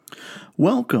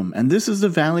Welcome, and this is the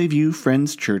Valley View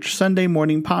Friends Church Sunday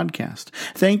morning podcast.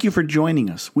 Thank you for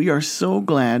joining us. We are so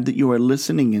glad that you are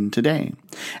listening in today.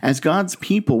 As God's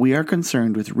people, we are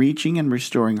concerned with reaching and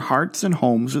restoring hearts and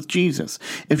homes with Jesus.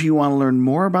 If you want to learn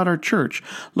more about our church,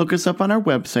 look us up on our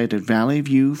website at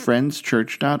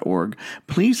valleyviewfriendschurch.org.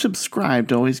 Please subscribe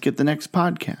to always get the next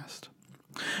podcast.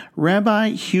 Rabbi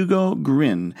Hugo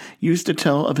Gryn used to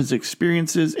tell of his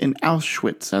experiences in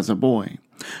Auschwitz as a boy.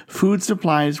 Food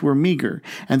supplies were meager,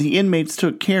 and the inmates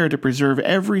took care to preserve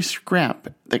every scrap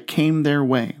that came their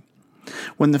way.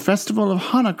 When the festival of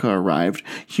Hanukkah arrived,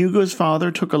 Hugo's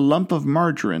father took a lump of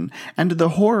margarine and, to the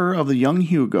horror of the young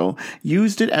Hugo,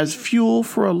 used it as fuel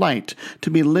for a light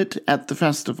to be lit at the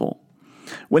festival.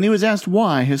 When he was asked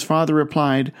why, his father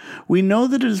replied, "We know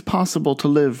that it is possible to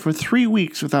live for 3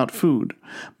 weeks without food,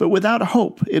 but without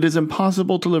hope it is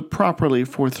impossible to live properly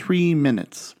for 3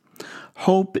 minutes."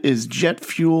 Hope is jet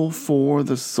fuel for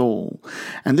the soul,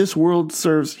 and this world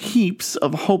serves heaps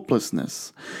of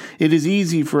hopelessness. It is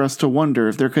easy for us to wonder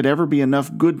if there could ever be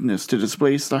enough goodness to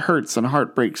displace the hurts and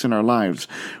heartbreaks in our lives.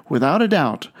 Without a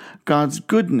doubt, God's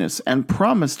goodness and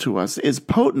promise to us is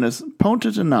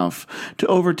potent enough to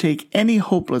overtake any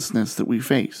hopelessness that we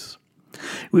face.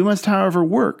 We must, however,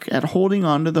 work at holding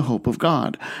on to the hope of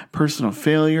God. Personal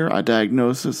failure, a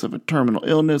diagnosis of a terminal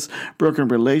illness, broken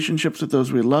relationships with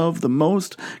those we love the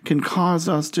most can cause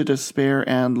us to despair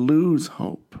and lose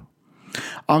hope.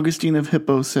 Augustine of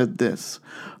Hippo said this,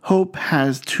 "Hope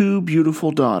has 2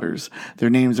 beautiful daughters. Their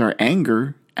names are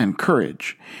anger and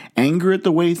courage. Anger at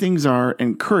the way things are,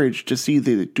 and courage to see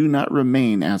they do not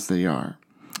remain as they are."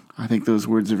 I think those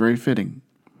words are very fitting.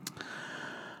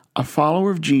 A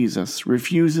follower of Jesus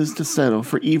refuses to settle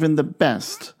for even the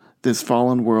best this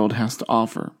fallen world has to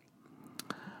offer.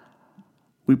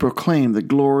 We proclaim the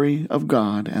glory of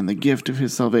God and the gift of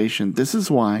His salvation. This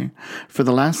is why, for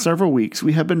the last several weeks,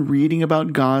 we have been reading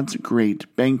about God's great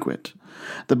banquet.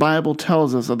 The Bible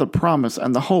tells us of the promise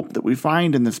and the hope that we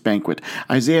find in this banquet.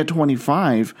 Isaiah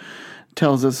 25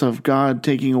 tells us of God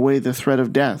taking away the threat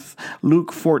of death.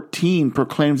 Luke 14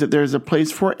 proclaims that there is a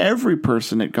place for every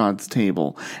person at God's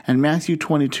table. And Matthew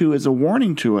 22 is a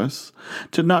warning to us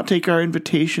to not take our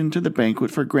invitation to the banquet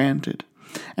for granted.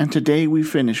 And today we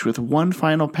finish with one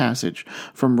final passage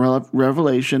from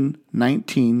Revelation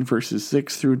 19, verses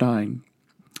 6 through 9.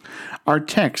 Our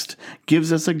text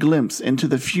gives us a glimpse into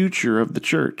the future of the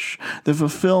church, the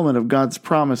fulfillment of God's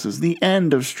promises, the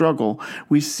end of struggle.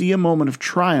 We see a moment of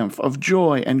triumph, of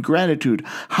joy, and gratitude.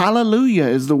 Hallelujah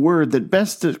is the word that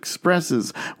best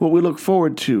expresses what we look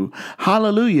forward to.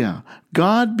 Hallelujah!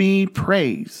 God be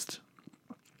praised.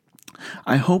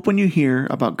 I hope when you hear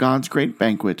about God's great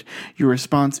banquet, your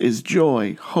response is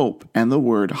joy, hope, and the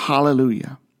word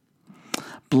hallelujah.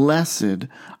 Blessed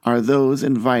are those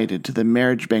invited to the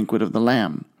marriage banquet of the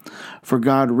Lamb. For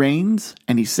God reigns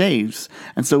and He saves,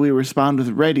 and so we respond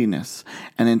with readiness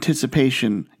and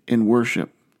anticipation in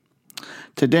worship.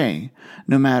 Today,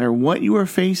 no matter what you are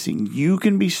facing, you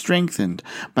can be strengthened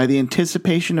by the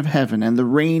anticipation of heaven and the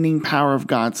reigning power of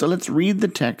God. So let's read the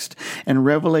text in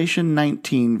Revelation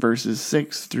 19, verses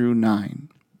 6 through 9.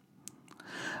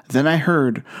 Then I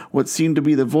heard what seemed to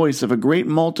be the voice of a great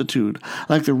multitude,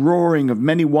 like the roaring of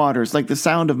many waters, like the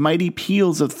sound of mighty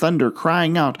peals of thunder,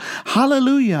 crying out,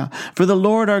 "Hallelujah! For the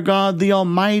Lord our God, the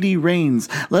Almighty, reigns.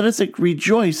 Let us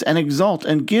rejoice and exult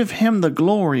and give Him the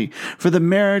glory. For the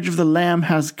marriage of the Lamb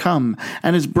has come,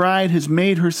 and His bride has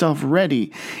made herself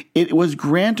ready. It was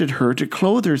granted her to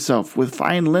clothe herself with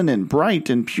fine linen, bright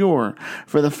and pure,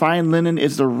 for the fine linen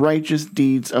is the righteous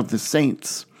deeds of the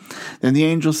saints." Then the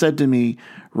angel said to me,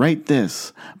 "Write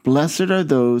this, blessed are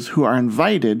those who are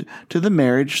invited to the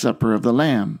marriage supper of the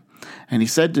Lamb." And he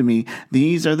said to me,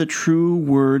 "These are the true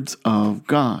words of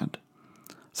God."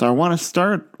 So I want to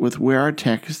start with where our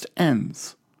text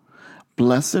ends.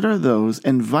 Blessed are those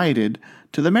invited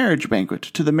to the marriage banquet,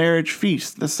 to the marriage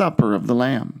feast, the supper of the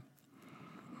Lamb.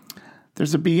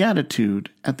 There's a beatitude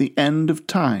at the end of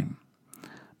time.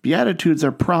 Beatitudes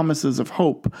are promises of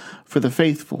hope for the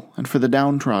faithful and for the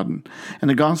downtrodden. In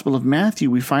the Gospel of Matthew,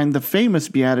 we find the famous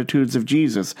Beatitudes of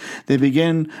Jesus. They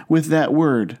begin with that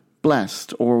word,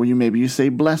 blessed, or maybe you say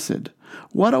blessed.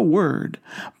 What a word!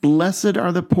 Blessed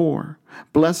are the poor.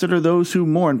 Blessed are those who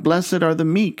mourn. Blessed are the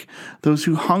meek, those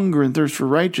who hunger and thirst for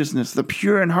righteousness, the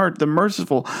pure in heart, the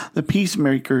merciful, the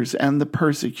peacemakers, and the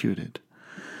persecuted.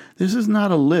 This is not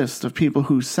a list of people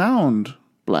who sound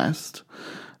blessed.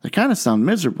 They kind of sound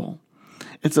miserable.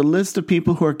 It's a list of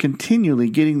people who are continually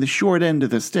getting the short end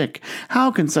of the stick. How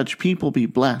can such people be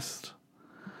blessed?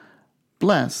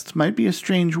 Blessed might be a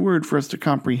strange word for us to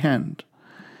comprehend.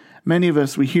 Many of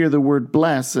us, we hear the word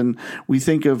bless and we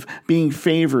think of being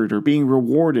favored or being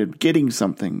rewarded, getting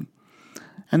something.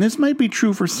 And this might be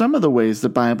true for some of the ways the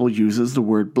Bible uses the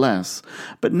word bless,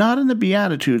 but not in the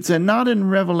Beatitudes and not in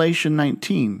Revelation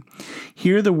 19.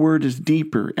 Here the word is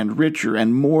deeper and richer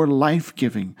and more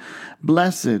life-giving.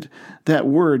 Blessed, that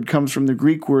word comes from the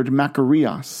Greek word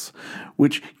makarios,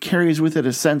 which carries with it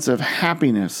a sense of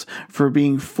happiness for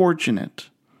being fortunate.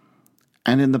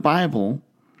 And in the Bible,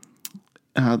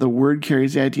 the word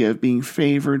carries the idea of being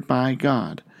favored by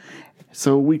God.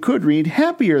 So we could read,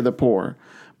 happy are the poor,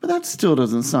 but that still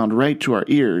doesn't sound right to our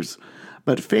ears.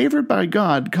 But favored by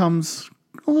God comes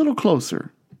a little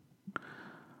closer.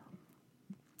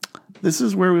 This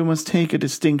is where we must take a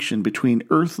distinction between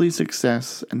earthly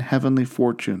success and heavenly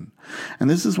fortune. And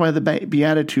this is why the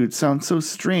Beatitudes sound so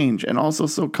strange and also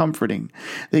so comforting.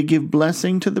 They give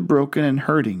blessing to the broken and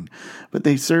hurting, but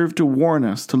they serve to warn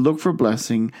us to look for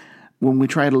blessing when we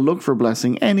try to look for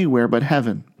blessing anywhere but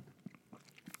heaven.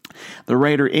 The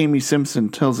writer Amy Simpson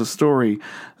tells a story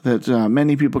that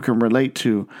many people can relate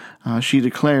to. She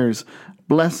declares,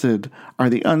 "Blessed are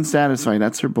the unsatisfied."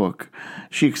 That's her book.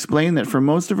 She explained that for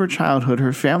most of her childhood,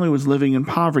 her family was living in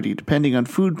poverty, depending on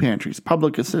food pantries,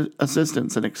 public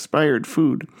assistance, and expired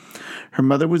food. Her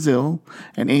mother was ill,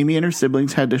 and Amy and her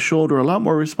siblings had to shoulder a lot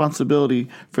more responsibility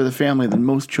for the family than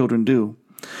most children do.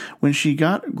 When she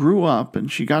grew up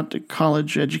and she got to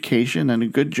college education and a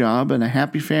good job and a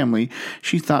happy family,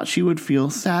 she thought she would feel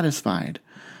satisfied.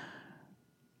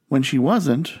 When she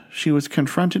wasn't, she was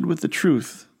confronted with the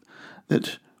truth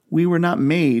that we were not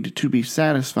made to be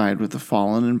satisfied with the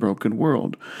fallen and broken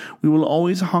world. We will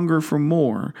always hunger for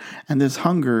more, and this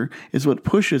hunger is what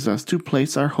pushes us to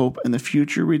place our hope in the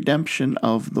future redemption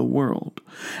of the world.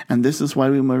 And this is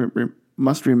why we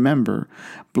must remember,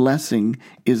 blessing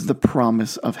is the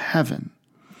promise of heaven.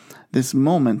 This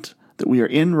moment that we are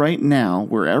in right now,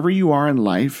 wherever you are in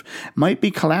life, might be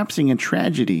collapsing in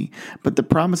tragedy, but the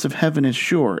promise of heaven is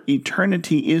sure.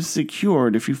 Eternity is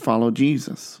secured if you follow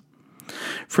Jesus.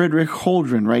 Frederick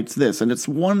Holdren writes this, and it's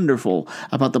wonderful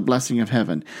about the blessing of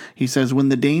heaven. He says, "When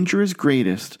the danger is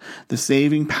greatest, the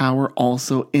saving power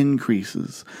also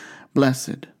increases.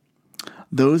 Blessed,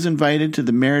 those invited to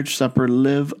the marriage supper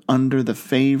live under the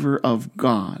favor of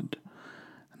God."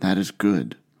 That is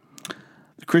good.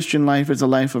 The Christian life is a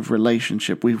life of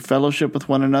relationship. We fellowship with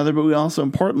one another, but we also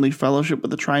importantly fellowship with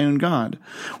the triune God.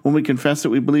 When we confess that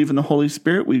we believe in the Holy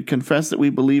Spirit, we confess that we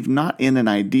believe not in an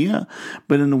idea,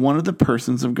 but in one of the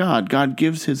persons of God. God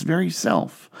gives his very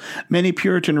self. Many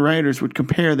Puritan writers would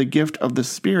compare the gift of the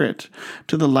Spirit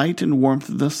to the light and warmth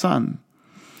of the sun.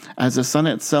 As the sun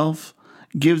itself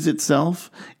gives itself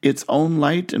its own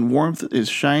light and warmth is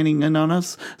shining in on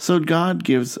us, so God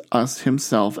gives us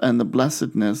himself and the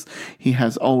blessedness he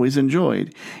has always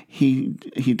enjoyed. He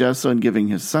does so in giving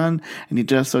his Son, and he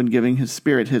does so in giving his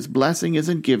Spirit. His blessing is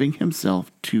in giving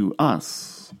himself to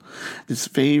us. This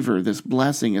favor, this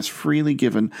blessing is freely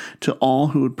given to all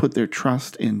who would put their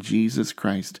trust in Jesus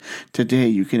Christ. Today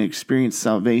you can experience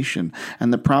salvation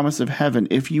and the promise of heaven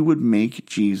if you would make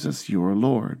Jesus your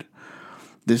Lord.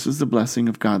 This is the blessing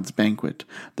of God's banquet,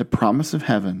 the promise of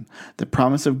heaven, the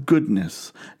promise of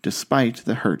goodness, despite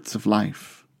the hurts of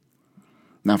life.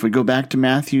 Now, if we go back to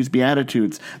Matthew's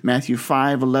Beatitudes, Matthew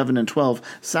 5, 11, and 12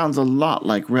 sounds a lot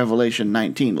like Revelation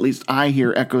 19. At least I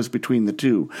hear echoes between the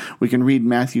two. We can read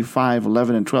Matthew 5,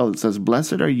 11, and 12. It says,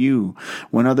 "Blessed are you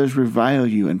when others revile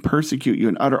you and persecute you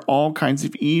and utter all kinds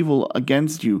of evil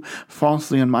against you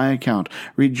falsely on my account.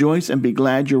 Rejoice and be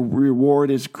glad, your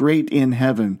reward is great in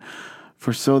heaven.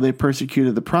 For so they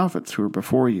persecuted the prophets who were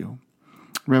before you."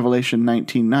 Revelation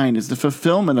 19:9 is the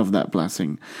fulfillment of that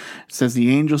blessing. It says,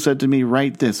 "The angel said to me,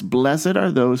 write this, blessed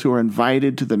are those who are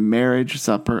invited to the marriage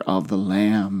supper of the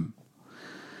Lamb.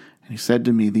 And he said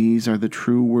to me, these are the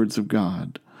true words of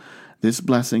God. This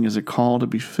blessing is a call to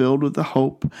be filled with the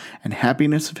hope and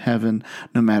happiness of heaven,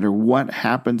 no matter what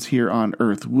happens here on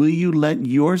earth. Will you let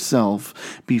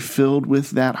yourself be filled with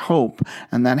that hope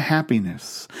and that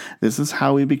happiness? This is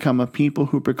how we become a people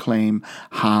who proclaim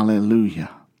hallelujah.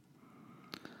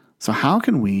 So how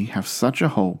can we have such a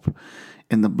hope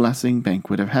in the blessing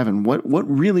banquet of heaven? What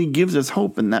really gives us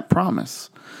hope in that promise?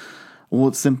 Well,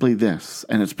 it's simply this,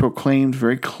 and it's proclaimed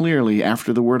very clearly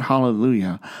after the word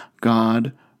hallelujah: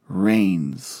 God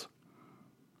reigns.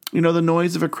 You know, the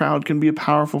noise of a crowd can be a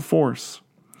powerful force.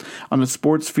 On a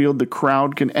sports field, the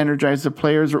crowd can energize the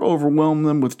players or overwhelm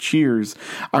them with cheers.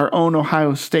 Our own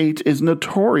Ohio State is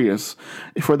notorious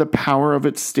for the power of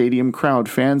its stadium crowd.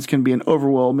 Fans can be an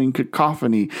overwhelming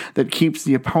cacophony that keeps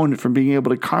the opponent from being able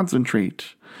to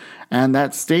concentrate. And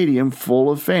that stadium full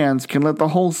of fans can let the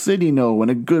whole city know when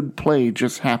a good play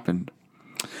just happened.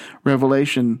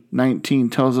 Revelation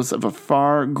 19 tells us of a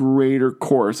far greater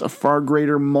chorus, a far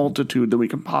greater multitude than we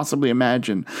can possibly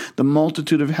imagine. The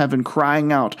multitude of heaven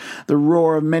crying out, the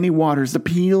roar of many waters, the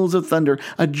peals of thunder,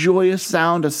 a joyous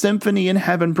sound, a symphony in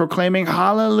heaven proclaiming,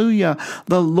 Hallelujah!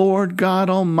 The Lord God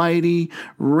Almighty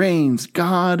reigns.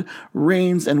 God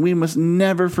reigns, and we must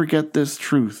never forget this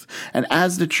truth. And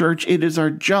as the church, it is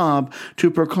our job to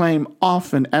proclaim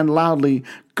often and loudly,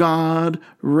 God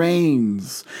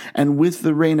reigns. And with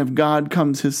the reign of God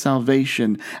comes his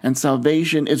salvation. And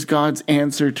salvation is God's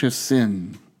answer to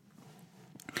sin.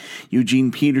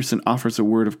 Eugene Peterson offers a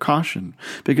word of caution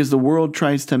because the world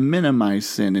tries to minimize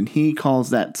sin, and he calls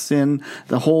that sin,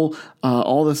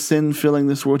 all the sin filling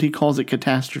this world, he calls it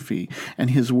catastrophe. And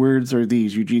his words are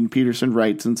these. Eugene Peterson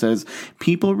writes and says,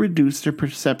 people reduce their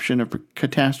perception of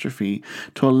catastrophe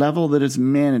to a level that is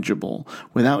manageable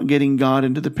without getting God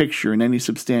into the picture in any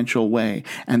substantial way.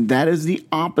 And that is the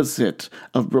opposite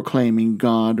of proclaiming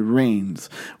God reigns.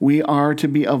 We are to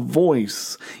be a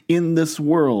voice in this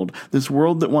world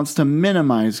that wants to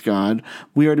minimize God.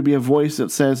 We are to be a voice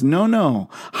that says, no,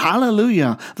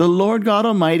 hallelujah, the Lord God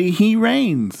Almighty, he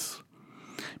reigns.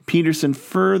 Peterson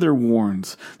further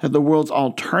warns that the world's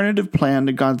alternative plan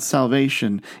to God's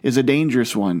salvation is a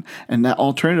dangerous one, and that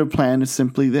alternative plan is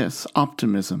simply this: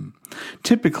 optimism.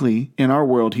 Typically, in our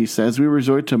world, he says, we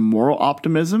resort to moral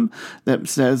optimism that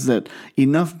says that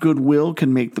enough goodwill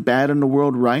can make the bad in the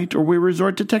world right, or we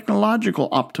resort to technological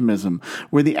optimism,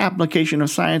 where the application of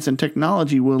science and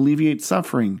technology will alleviate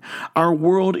suffering. Our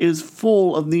world is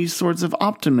full of these sorts of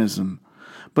optimism.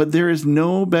 But there is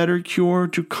no better cure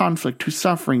to conflict, to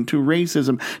suffering, to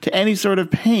racism, to any sort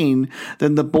of pain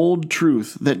than the bold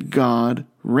truth that God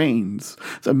reigns.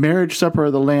 The marriage supper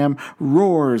of the Lamb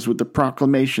roars with the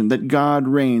proclamation that God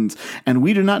reigns, and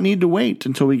we do not need to wait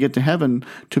until we get to heaven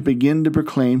to begin to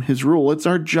proclaim his rule. It's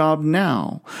our job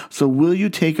now. So will you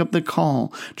take up the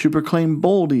call to proclaim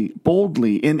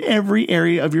boldly in every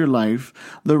area of your life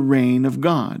the reign of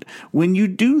God? When you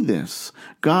do this,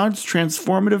 God's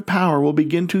transformative power will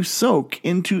begin to soak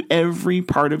into every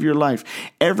part of your life.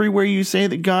 Everywhere you say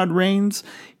that God reigns,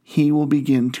 he will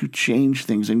begin to change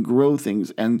things and grow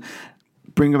things and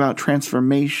bring about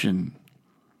transformation.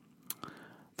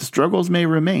 The struggles may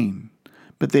remain,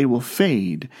 but they will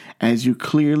fade as you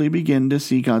clearly begin to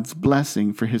see God's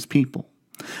blessing for his people.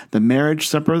 The marriage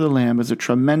supper of the Lamb is a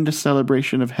tremendous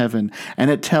celebration of heaven,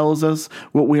 and it tells us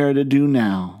what we are to do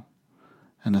now.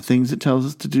 And the things it tells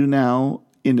us to do now,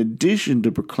 in addition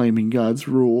to proclaiming God's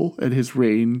rule and his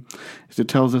reign, is it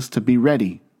tells us to be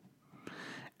ready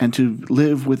and to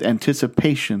live with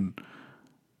anticipation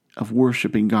of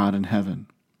worshiping God in heaven.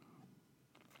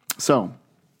 So,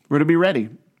 we're to be ready.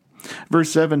 Verse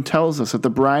 7 tells us that the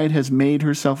bride has made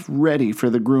herself ready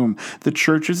for the groom. The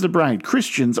church is the bride.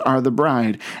 Christians are the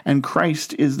bride, and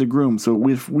Christ is the groom. So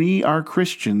if we are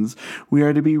Christians, we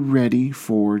are to be ready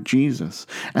for Jesus.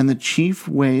 And the chief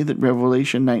way that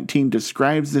Revelation 19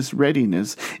 describes this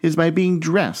readiness is by being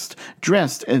dressed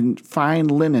in fine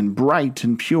linen, bright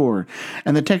and pure.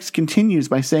 And the text continues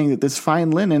by saying that this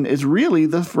fine linen is really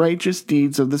the righteous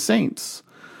deeds of the saints.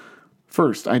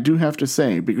 First, I do have to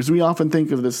say, because we often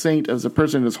think of the saint as a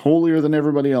person that's holier than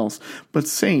everybody else, but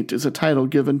saint is a title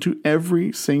given to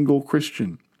every single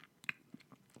Christian.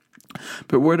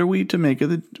 But what are we to make of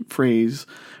the phrase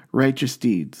righteous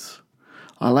deeds?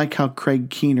 I like how Craig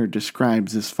Keener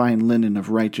describes this fine linen of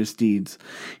righteous deeds.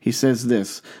 He says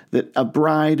this, that a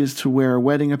bride is to wear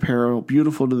wedding apparel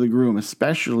beautiful to the groom,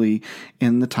 especially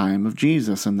in the time of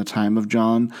Jesus and the time of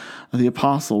John the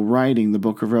Apostle writing the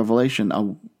book of Revelation.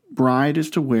 A bride is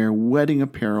to wear wedding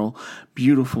apparel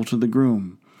beautiful to the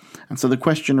groom. And so the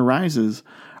question arises,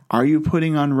 are you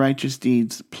putting on righteous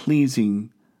deeds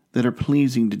that are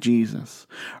pleasing to Jesus?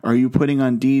 Are you putting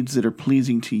on deeds that are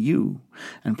pleasing to you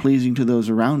and pleasing to those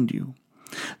around you?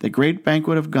 The great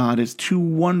banquet of God is too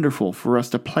wonderful for us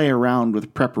to play around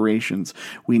with preparations.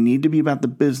 We need to be about the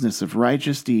business of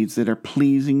righteous deeds that are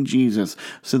pleasing Jesus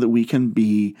so that we can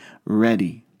be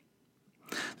ready.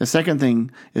 The second thing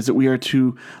is that we are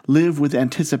to live with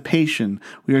anticipation.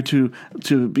 We are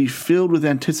to be filled with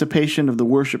anticipation of the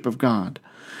worship of God.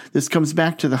 This comes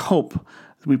back to the hope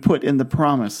we put in the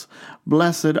promise.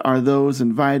 Blessed are those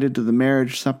invited to the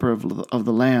marriage supper of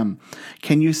the Lamb.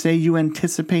 Can you say you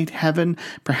anticipate heaven?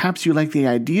 Perhaps you like the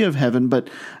idea of heaven,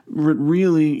 but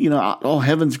really,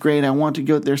 heaven's great. I want to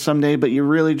go there someday, but you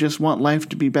really just want life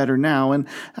to be better now. And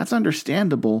that's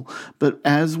understandable. But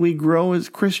as we grow as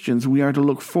Christians, we are to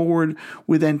look forward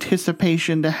with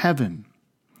anticipation to heaven.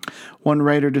 One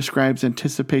writer describes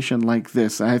anticipation like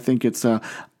this. I think it's a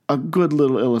good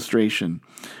little illustration.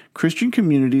 Christian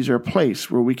communities are a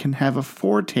place where we can have a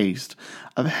foretaste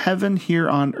of heaven here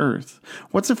on earth.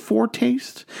 What's a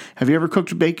foretaste? Have you ever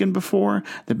cooked bacon before?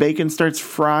 The bacon starts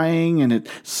frying and it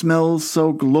smells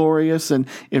so glorious, and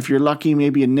if you're lucky,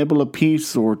 maybe you nibble a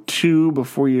piece or two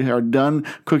before you are done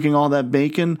cooking all that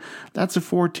bacon. That's a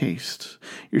foretaste.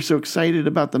 You're so excited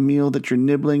about the meal that you're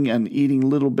nibbling and eating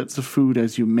little bits of food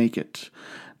as you make it.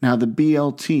 Now, the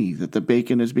BLT that the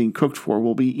bacon is being cooked for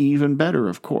will be even better,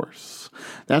 of course.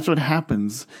 That's what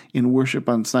happens in worship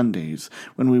on Sundays.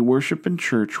 When we worship in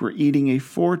church, we're eating a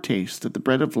foretaste of the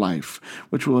bread of life,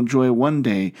 which we'll enjoy one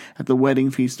day at the wedding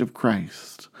feast of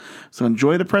Christ. So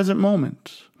enjoy the present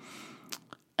moment.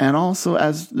 And also,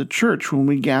 as the church, when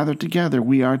we gather together,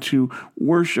 we are to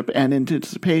worship in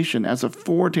anticipation as a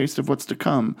foretaste of what's to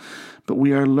come. But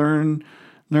we are learning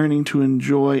to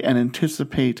enjoy and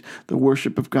anticipate the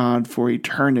worship of God for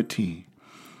eternity.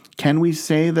 Can we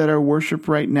say that our worship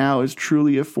right now is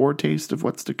truly a foretaste of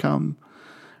what's to come?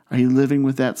 Are you living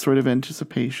with that sort of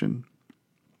anticipation?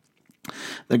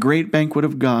 The great banquet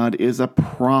of God is a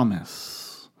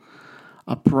promise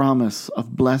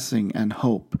of blessing and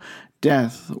hope.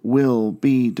 Death will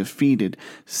be defeated.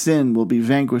 Sin will be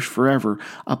vanquished forever.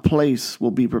 A place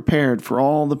will be prepared for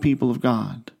all the people of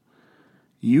God.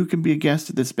 You can be a guest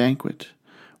at this banquet.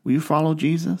 Will you follow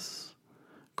Jesus?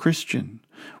 Christian,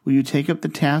 will you take up the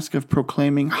task of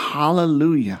proclaiming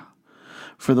Hallelujah,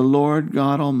 for the Lord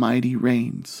God Almighty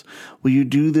reigns? Will you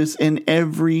do this in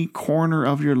every corner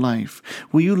of your life?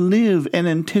 Will you live in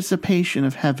anticipation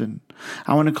of heaven?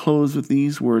 I want to close with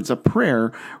these words, a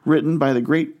prayer written by the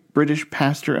great British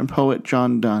pastor and poet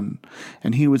John Donne,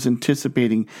 and he was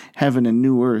anticipating heaven and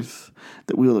new earth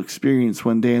that we will experience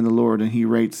one day in the Lord, and he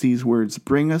writes these words,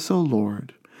 "Bring us, O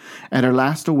Lord, at our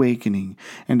last awakening,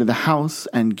 into the house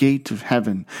and gate of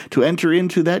heaven, to enter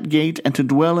into that gate and to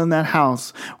dwell in that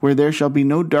house, where there shall be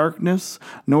no darkness,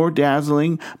 nor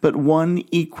dazzling, but one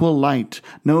equal light,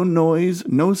 no noise,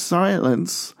 no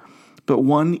silence, but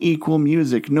one equal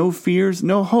music, no fears,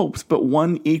 no hopes, but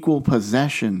one equal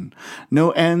possession, no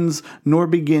ends nor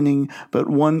beginning, but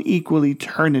one equal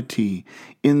eternity,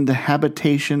 in the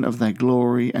habitation of thy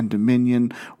glory and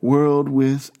dominion, world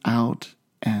without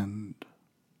end."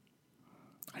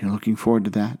 Are you looking forward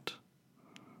to that?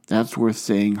 That's worth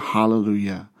saying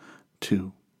hallelujah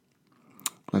to.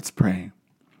 Let's pray.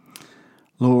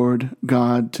 Lord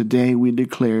God, today we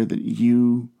declare that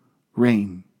you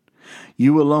reign.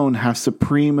 You alone have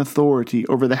supreme authority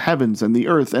over the heavens and the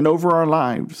earth and over our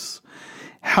lives.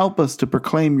 Help us to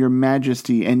proclaim your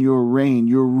majesty and your reign,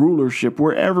 your rulership,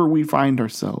 wherever we find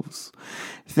ourselves.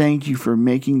 Thank you for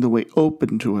making the way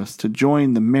open to us to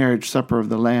join the marriage supper of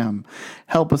the Lamb.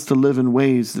 Help us to live in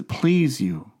ways that please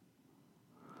you.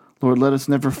 Lord, let us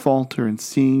never falter in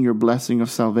seeing your blessing of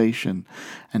salvation,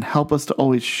 and help us to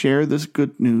always share this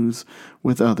good news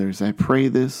with others. I pray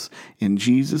this in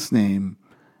Jesus' name.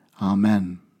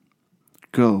 Amen.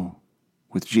 Go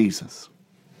with Jesus.